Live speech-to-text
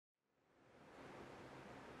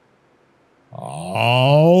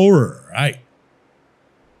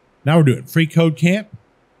Now we're doing freeCodeCamp,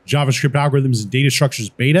 JavaScript algorithms and data structures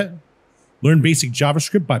beta. Learn basic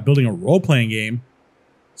JavaScript by building a role-playing game.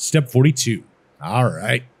 Step 42. All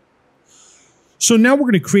right. So now we're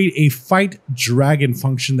going to create a fightDragon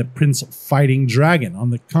function that prints fighting dragon on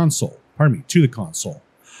the console. Pardon me, to the console.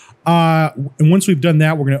 And once we've done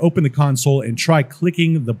that, we're going to open the console and try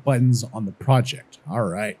clicking the buttons on the project. All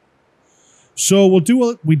right. So we'll do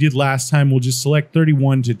what we did last time. We'll just select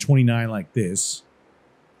 31 to 29 like this.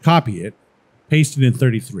 Copy it. Paste it in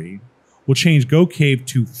 33. We'll change Go Cave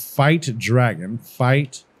to fightDragon.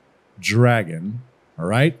 fightDragon. All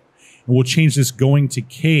right. And we'll change this going to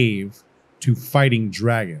cave to fighting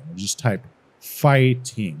dragon. We'll just type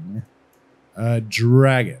fighting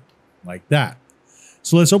dragon like that.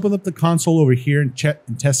 So let's open up the console over here and check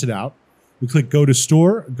and test it out. We click go to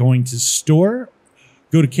store, going to store,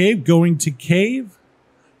 go to cave, going to cave,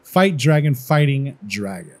 fightDragon, fighting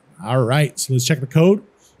dragon. All right, so let's check the code.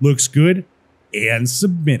 Looks good and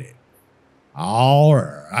submit it. All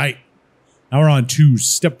right. Now we're on to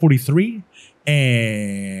step 43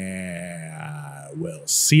 and we'll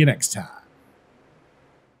see you next time.